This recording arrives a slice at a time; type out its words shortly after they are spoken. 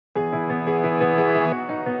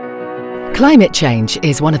Climate change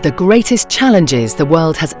is one of the greatest challenges the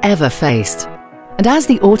world has ever faced. And as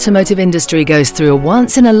the automotive industry goes through a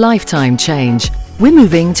once-in-a-lifetime change, we're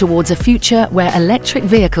moving towards a future where electric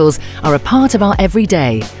vehicles are a part of our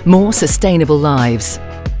everyday, more sustainable lives.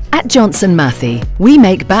 At Johnson Matthey, we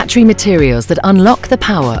make battery materials that unlock the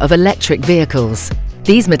power of electric vehicles.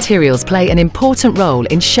 These materials play an important role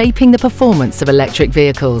in shaping the performance of electric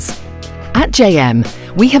vehicles. At JM,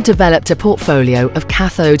 we have developed a portfolio of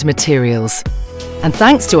cathode materials. And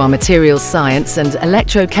thanks to our materials science and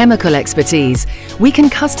electrochemical expertise, we can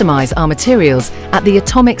customize our materials at the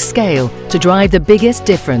atomic scale to drive the biggest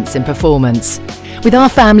difference in performance. With our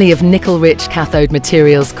family of nickel-rich cathode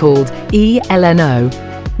materials called eLNO,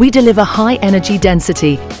 we deliver high energy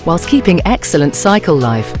density whilst keeping excellent cycle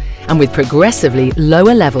life and with progressively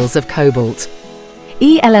lower levels of cobalt.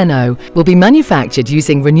 eLNO will be manufactured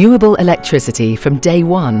using renewable electricity from day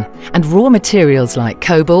one and raw materials like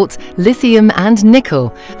cobalt, lithium and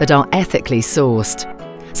nickel that are ethically sourced,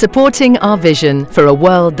 supporting our vision for a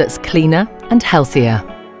world that's cleaner and healthier.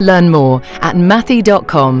 Learn more at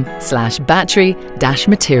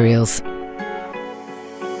matthey.com/battery-materials.